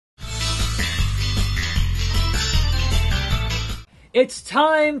It's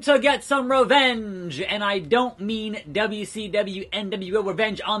time to get some revenge, and I don't mean WCW NWO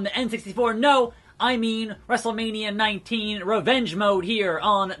Revenge on the N64, no, I mean WrestleMania 19 Revenge Mode here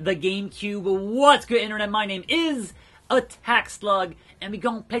on the GameCube. What's good, Internet? My name is attackslug, and we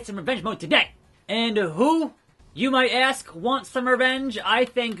gonna play some Revenge Mode today. And who, you might ask, wants some revenge? I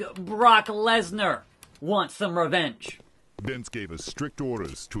think Brock Lesnar wants some revenge. Vince gave us strict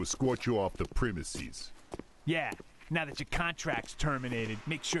orders to escort you off the premises. Yeah. Now that your contract's terminated,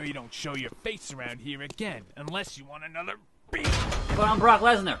 make sure you don't show your face around here again, unless you want another beat. But I'm Brock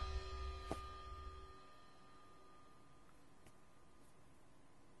Lesnar.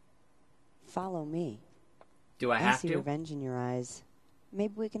 Follow me. Do I have see to? revenge in your eyes.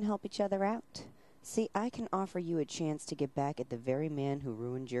 Maybe we can help each other out. See, I can offer you a chance to get back at the very man who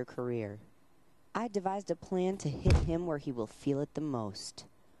ruined your career. I devised a plan to hit him where he will feel it the most.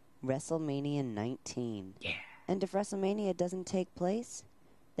 WrestleMania 19. Yeah. And if WrestleMania doesn't take place,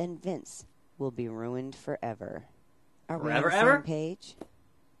 then Vince will be ruined forever. Are we on the same page?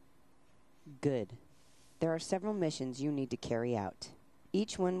 Good. There are several missions you need to carry out.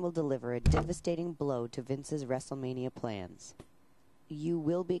 Each one will deliver a devastating blow to Vince's WrestleMania plans. You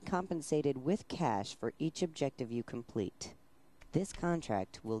will be compensated with cash for each objective you complete. This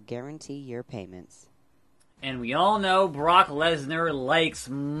contract will guarantee your payments. And we all know Brock Lesnar likes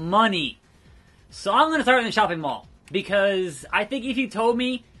money. So I'm going to start in the shopping mall, because I think if you told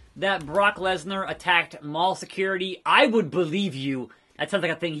me that Brock Lesnar attacked mall security, I would believe you. That sounds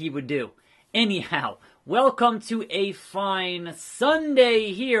like a thing he would do. Anyhow, welcome to a fine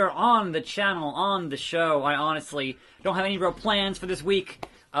Sunday here on the channel, on the show. I honestly don't have any real plans for this week.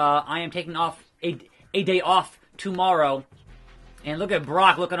 I am taking off a day off tomorrow. And look at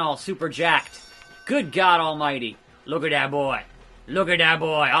Brock looking all super jacked. Good God almighty. Look at that boy. Look at that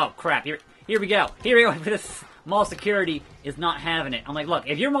boy. Oh, crap. Here we go. Here we go. This mall security is not having it. I'm like, look,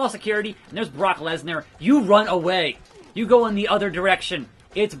 if you're mall security and there's Brock Lesnar, you run away. You go in the other direction.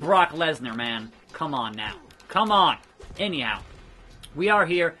 It's Brock Lesnar, man. Come on now. Come on. Anyhow, we are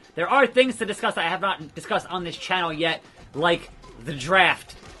here. There are things to discuss I have not discussed on this channel yet, like the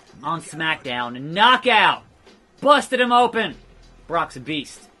draft on SmackDown. Knockout. Busted him open. Brock's a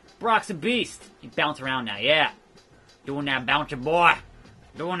beast. Brock's a beast. He bounce around now, yeah. Doing that bouncer boy.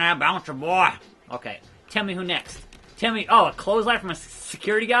 Doing that bouncer boy. Okay, tell me who next. Tell me, oh, a clothesline from a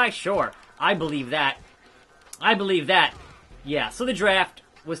security guy? Sure, I believe that. I believe that. Yeah, so the draft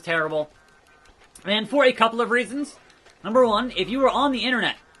was terrible. And for a couple of reasons. Number one, if you were on the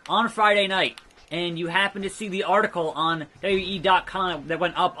internet on Friday night, and you happened to see the article on WWE.com that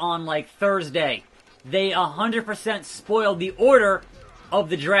went up on, like, Thursday, they 100% spoiled the order of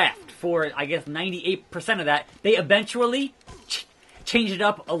the draft for, I guess, 98% of that. They eventually changed it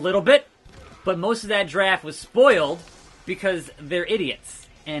up a little bit, but most of that draft was spoiled because they're idiots,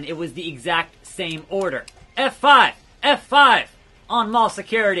 and it was the exact same order. F5! F5! On mall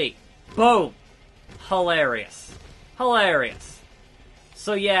security. Boom. Hilarious. Hilarious.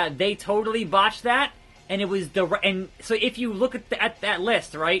 So yeah, they totally botched that, and it was and so if you look at that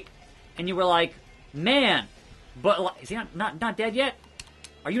list, right, and you were like, man, but is he not dead yet?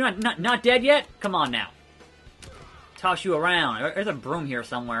 Are you not dead yet? Come on now. Toss you around. There's a broom here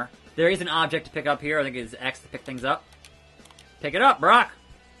somewhere. There is an object to pick up here. I think it's X to pick things up. Pick it up, Brock.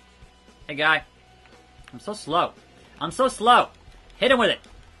 Hey, guy. I'm so slow. I'm so slow. Hit him with it.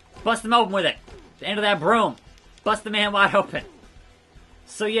 Bust him open with it. The end of that broom. Bust the man wide open.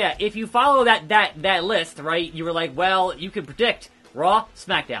 So yeah, if you follow that list, right, you were like, well, you could predict Raw,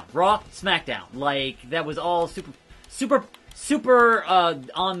 SmackDown, Raw, SmackDown. Like, that was all super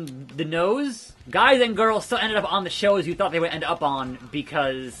on the nose. Guys and girls still ended up on the shows you thought they would end up on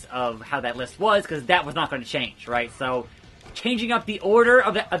because of how that list was, because that was not going to change, right? So, changing up the order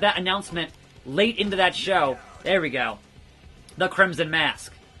of that announcement late into that show, there we go. The Crimson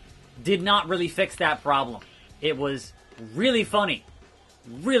Mask did not really fix that problem. It was really funny.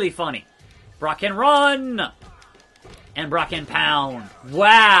 Really funny. Brock can run! And Brock can pound.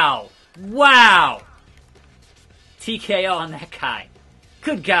 Wow! Wow! TKO on that guy.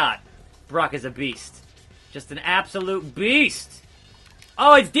 Good God. Brock is a beast. Just an absolute beast.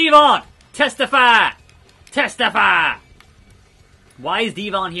 Oh, it's Devon! Testify! Testify! Why is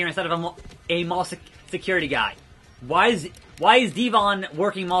Devon here instead of a mall security guy? Why is Devon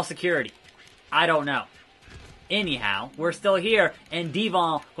working mall security? I don't know. Anyhow, we're still here, and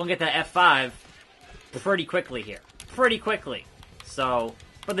Devon gonna get that F5 pretty quickly here. Pretty quickly. So,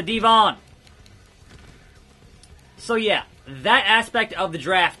 for the Devon. So yeah, that aspect of the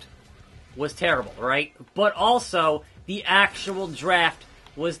draft was terrible, right? But also, the actual draft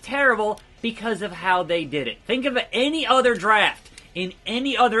was terrible because of how they did it. Think of any other draft in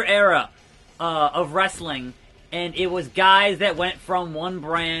any other era of wrestling, and it was guys that went from one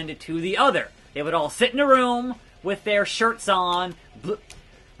brand to the other. They would all sit in a room with their shirts on,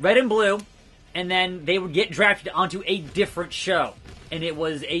 red and blue, and then they would get drafted onto a different show. And it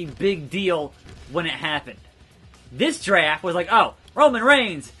was a big deal when it happened. This draft was like, oh, Roman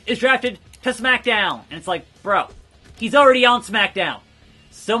Reigns is drafted to SmackDown. And it's like, bro, he's already on SmackDown.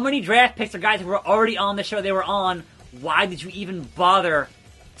 So many draft picks are guys who were already on the show they were on. Why did you even bother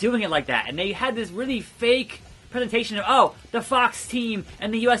doing it like that? And they had this really fake presentation of, oh, the Fox team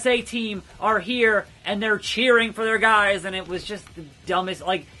and the USA team are here and they're cheering for their guys, and it was just the dumbest.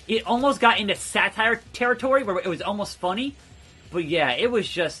 Like, it almost got into satire territory where it was almost funny, but yeah, it was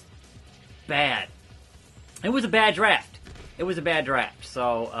just bad. It was a bad draft. It was a bad draft,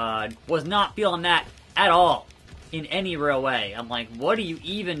 so was not feeling that at all in any real way. I'm like, what are you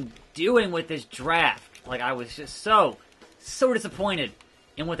even doing with this draft? Like, I was just so disappointed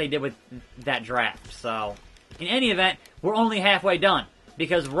in what they did with that draft, so in any event, we're only halfway done,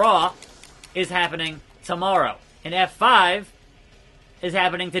 because Raw is happening tomorrow, and F5 is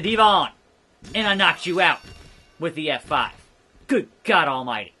happening to Devon, and I knocked you out with the F5. Good God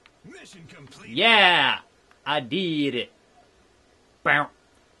Almighty. Mission complete. Yeah, I did it.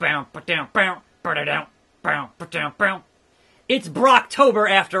 It's Brocktober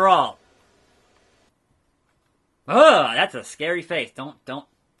after all. Ugh, that's a scary face. Don't,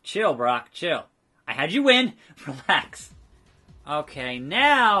 chill, Brock, chill. I had you win. Relax. Okay,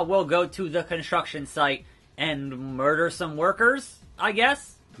 now we'll go to the construction site and murder some workers, I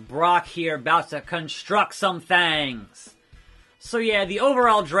guess. Brock here about to construct some things. So yeah, the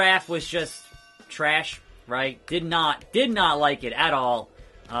overall draft was just trash, right? Did not like it at all.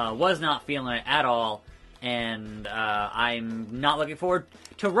 Was not feeling it at all. And I'm not looking forward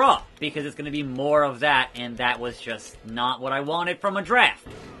to Raw, because it's going to be more of that, and that was just not what I wanted from a draft.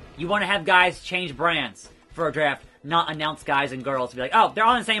 You want to have guys change brands for a draft, not announce guys and girls to be like, oh, they're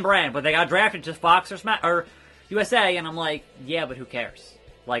on the same brand, but they got drafted to Fox or USA, and I'm like, yeah, but who cares?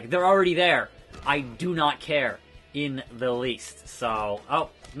 Like, they're already there. I do not care in the least. So, oh,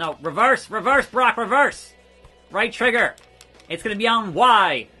 no, reverse, Brock, reverse! Right trigger. It's going to be on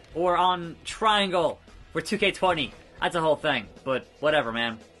Y, or on triangle, for 2K20. That's a whole thing, but whatever,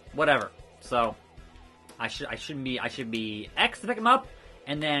 man. Whatever. So, I should be X to pick him up,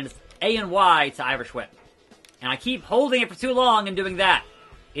 and then A and Y to Irish Whip. And I keep holding it for too long and doing that.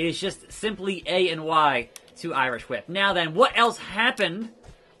 It is just simply A and Y to Irish Whip. Now then, what else happened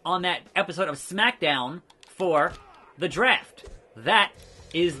on that episode of SmackDown for the draft? That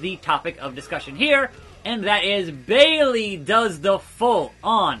is the topic of discussion here, and that is Bayley does the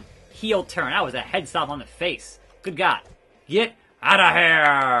full-on heel turn. That was a head stop on the face. Good God. Get out of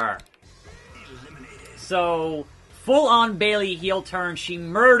here! So, full-on Bayley heel turn. She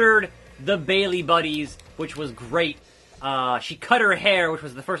murdered the Bayley buddies, which was great. She cut her hair, which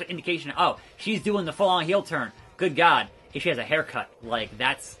was the first indication of, oh, she's doing the full-on heel turn. Good God. If she has a haircut, like,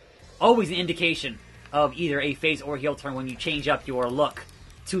 that's always an indication of either a face or heel turn when you change up your look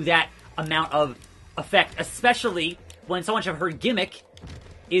to that amount of effect, especially when so much of her gimmick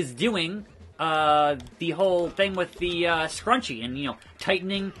is doing the whole thing with the scrunchie and, you know,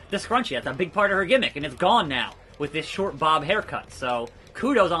 tightening the scrunchie. That's a big part of her gimmick, and it's gone now with this short bob haircut. So,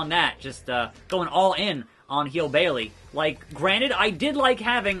 kudos on that. Just going all in on heel Bayley. Like, granted, I did like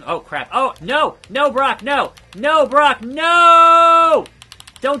having... Oh, crap. Oh, no! No, Brock, no! No, Brock, no!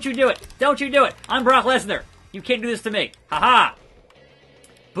 Don't you do it! Don't you do it! I'm Brock Lesnar! You can't do this to me! Haha!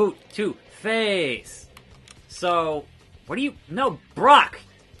 Boot to face. So, what do you... No, Brock!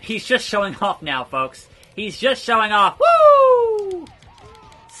 He's just showing off now, folks. He's just showing off. Woo!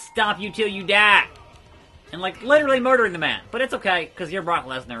 Stomp you till you die. And, like, literally murdering the man. But it's okay, because you're Brock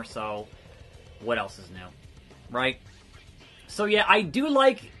Lesnar, so what else is new? Right? So, yeah, I do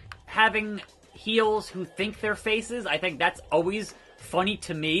like having heels who think they're faces. I think that's always funny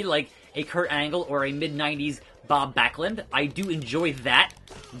to me, like a Kurt Angle or a mid-90s Bob Backlund. I do enjoy that.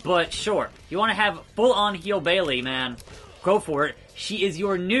 But, sure, you want to have full-on heel Bayley, man, go for it. She is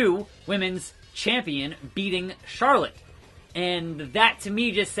your new women's champion, beating Charlotte. And that, to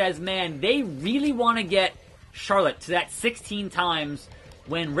me, just says, man, they really want to get Charlotte to that 16 times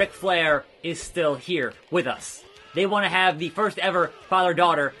when Ric Flair is still here with us. They want to have the first ever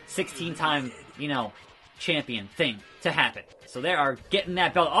father-daughter 16-time, you know, champion thing to happen. So they are getting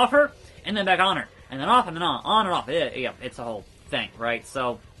that belt off her, and then back on her. And then off and then on and off. Yeah, it's a whole thing, right?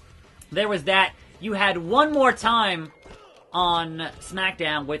 So there was that. You had one more time on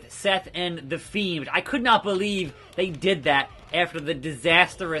SmackDown with Seth and The Fiend. I could not believe they did that after the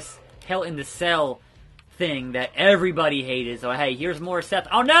disastrous Hell in the Cell thing that everybody hated. So, hey, here's more Seth.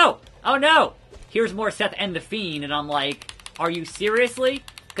 Oh, no! Oh, no! Here's more Seth and The Fiend. And I'm like, are you seriously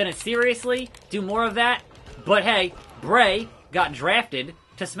gonna seriously do more of that? But, hey, Bray got drafted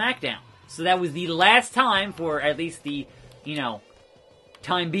to SmackDown. So that was the last time, for at least the,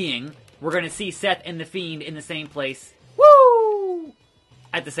 time being, we're gonna see Seth and The Fiend in the same place. Woo!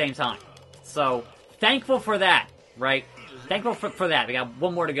 At the same time. So, thankful for that, right? Thankful for that. We got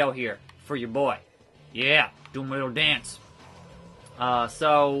one more to go here for your boy. Yeah, do my little dance.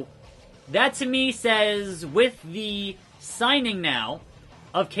 So, that to me says, with the signing now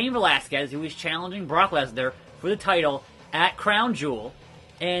of Cain Velasquez, who is challenging Brock Lesnar for the title at Crown Jewel,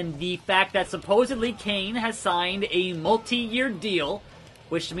 and the fact that supposedly Cain has signed a multi-year deal,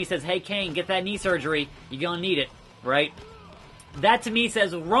 which to me says, hey Cain, get that knee surgery, you're gonna need it, right? That to me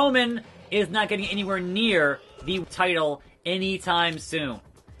says Roman is not getting anywhere near the title anytime soon.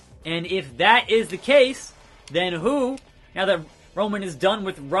 And if that is the case, then who, now that Roman is done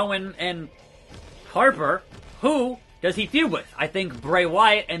with Rowan and Harper, who does he feud with? I think Bray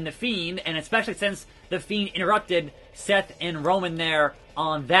Wyatt and The Fiend, and especially since The Fiend interrupted Seth and Roman there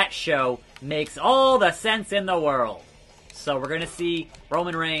on that show, makes all the sense in the world. So we're going to see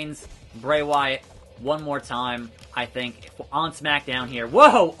Roman Reigns, Bray Wyatt, one more time, I think, on SmackDown here.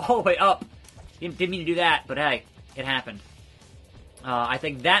 Whoa! All the way up! Didn't mean to do that, but hey, it happened. I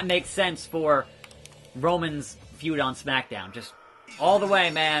think that makes sense for Roman's feud on SmackDown. Just all the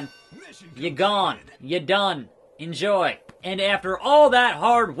way, man. You're gone. You're done. Enjoy. And after all that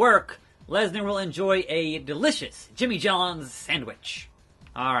hard work, Lesnar will enjoy a delicious Jimmy John's sandwich.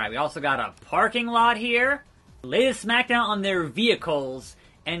 Alright, we also got a parking lot here. Latest SmackDown on their vehicles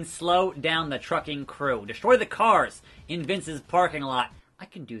and slow down the trucking crew. Destroy the cars in Vince's parking lot. I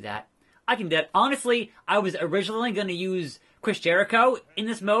can do that. I can do that. Honestly, I was originally going to use Chris Jericho in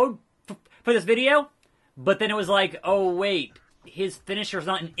this mode for this video, but then it was like, oh wait, his finisher is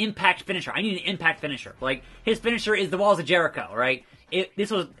not an impact finisher. I need an impact finisher. Like, his finisher is the Walls of Jericho, right?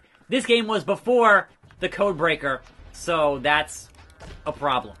 This game was before the Code Breaker, so that's a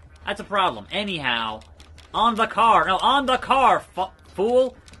problem. That's a problem. Anyhow, on the car. No, on the car,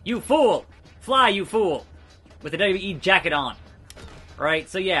 fool. You fool. Fly, you fool. With the WWE jacket on. Right,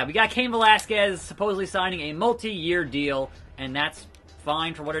 so yeah, we got Cain Velasquez supposedly signing a multi-year deal, and that's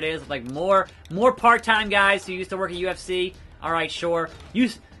fine for what it is. Like, more part-time guys who used to work at UFC. Alright, sure.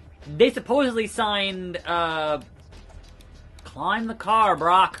 They supposedly signed, climb the car,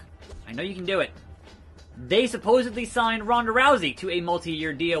 Brock. I know you can do it. They supposedly signed Ronda Rousey to a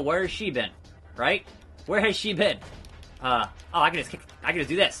multi-year deal. Where has she been? Right? Where has she been? I can just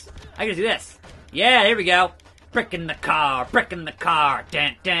do this. I can just do this. Yeah, there we go. Brick in the car,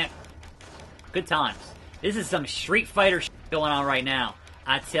 dan, dan. Good times. This is some Street Fighter shit going on right now.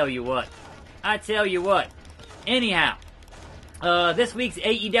 I tell you what. Anyhow, this week's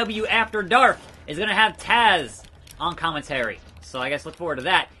AEW After Dark is going to have Taz on commentary. So I guess look forward to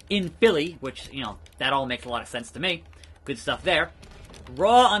that in Philly, which, that all makes a lot of sense to me. Good stuff there.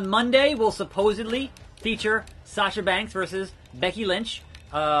 Raw on Monday will supposedly feature Sasha Banks versus Becky Lynch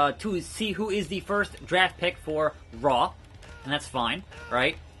to see who is the first draft pick for Raw. And that's fine,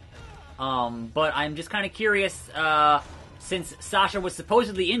 right? But I'm just kind of curious, since Sasha was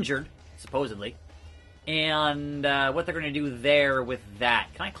supposedly injured, and what they're going to do there with that.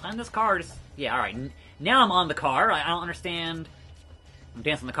 Can I climb this car? Yeah, alright. Now I'm on the car. I don't understand. I'm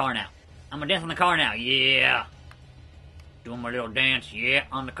dancing on the car now. I'm going to dance on the car now. Yeah. Doing my little dance. Yeah,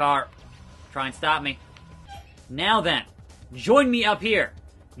 on the car. Try and stop me. Now then, join me up here.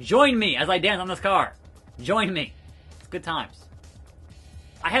 Join me as I dance on this car. Join me. It's good times.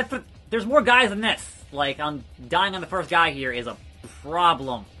 There's more guys than this. Like, dying on the first guy here is a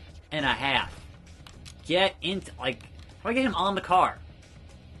problem and a half. Get into, how do I get him on the car?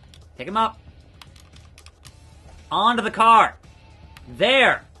 Pick him up. Onto the car.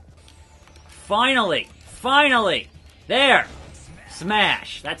 There. Finally. There.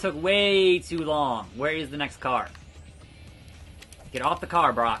 Smash. That took way too long. Where is the next car? Get off the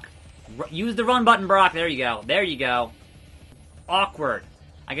car, Brock. Use the run button, Brock. There you go. Awkward.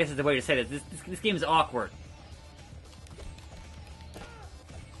 I guess is the way to say this. This game is awkward.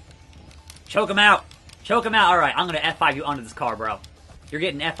 Choke him out. Alright, I'm going to F5 you onto this car, bro. You're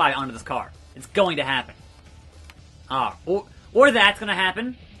getting F5 onto this car. It's going to happen. Or that's going to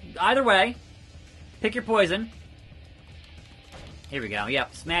happen. Either way. Pick your poison. Here we go.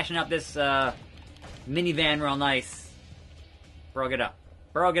 Yep, smashing up this minivan real nice. Bro, get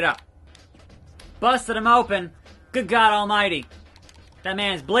up. Busted him open. Good God almighty. That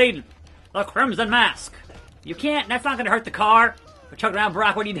man's bleeding. The Crimson Mask. You can't. That's not going to hurt the car. We're choking around,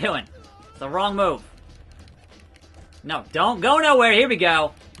 Brock. What are you doing? It's the wrong move. No, don't go nowhere. Here we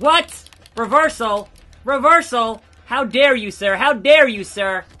go. What? Reversal. Reversal. How dare you, sir? How dare you,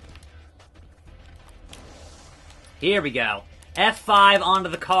 sir? Here we go. F5 onto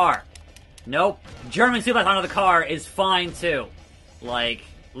the car. Nope. German suplex onto the car is fine, too. Like,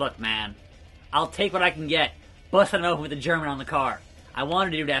 look, man. I'll take what I can get. Busting him open with the German on the car. I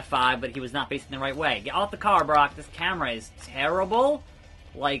wanted to do that F5, but he was not facing the right way. Get off the car, Brock. This camera is terrible.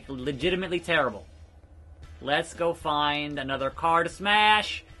 Like, legitimately terrible. Let's go find another car to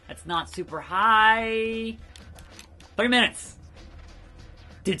smash. That's not super high. 3 minutes.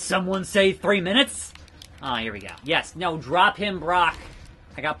 Did someone say 3 minutes? Oh, here we go. Yes. No, drop him, Brock.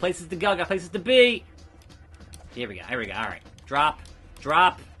 I got places to go. I got places to be. Here we go. Here we go. All right. Drop.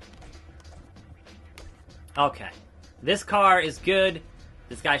 Drop. Okay. This car is good.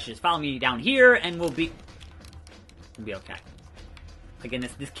 This guy should just follow me down here, and we'll be okay. Again,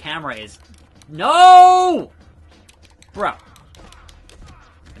 this camera is... No! Bro.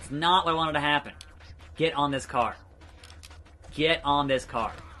 It's not what I wanted to happen. Get on this car. Get on this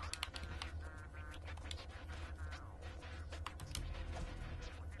car.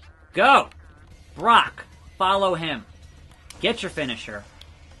 Go! Brock, follow him. Get your finisher.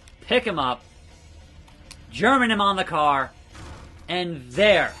 Pick him up. German him on the car. And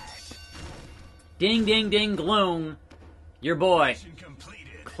there. Ding, ding, ding, gloom. Your boy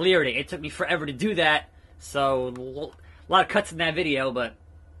cleared it. It took me forever to do that, so a lot of cuts in that video, but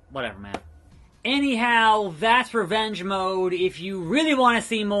whatever, man. Anyhow, that's Revenge Mode. If you really want to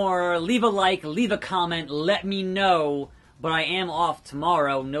see more, leave a like, leave a comment, let me know. But I am off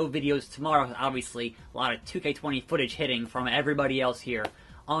tomorrow. No videos tomorrow, obviously. A lot of 2K20 footage hitting from everybody else here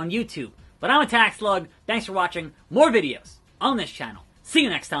on YouTube. But I'm attackslug. Thanks for watching. More videos on this channel. See you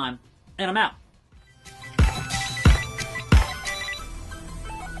next time, and I'm out.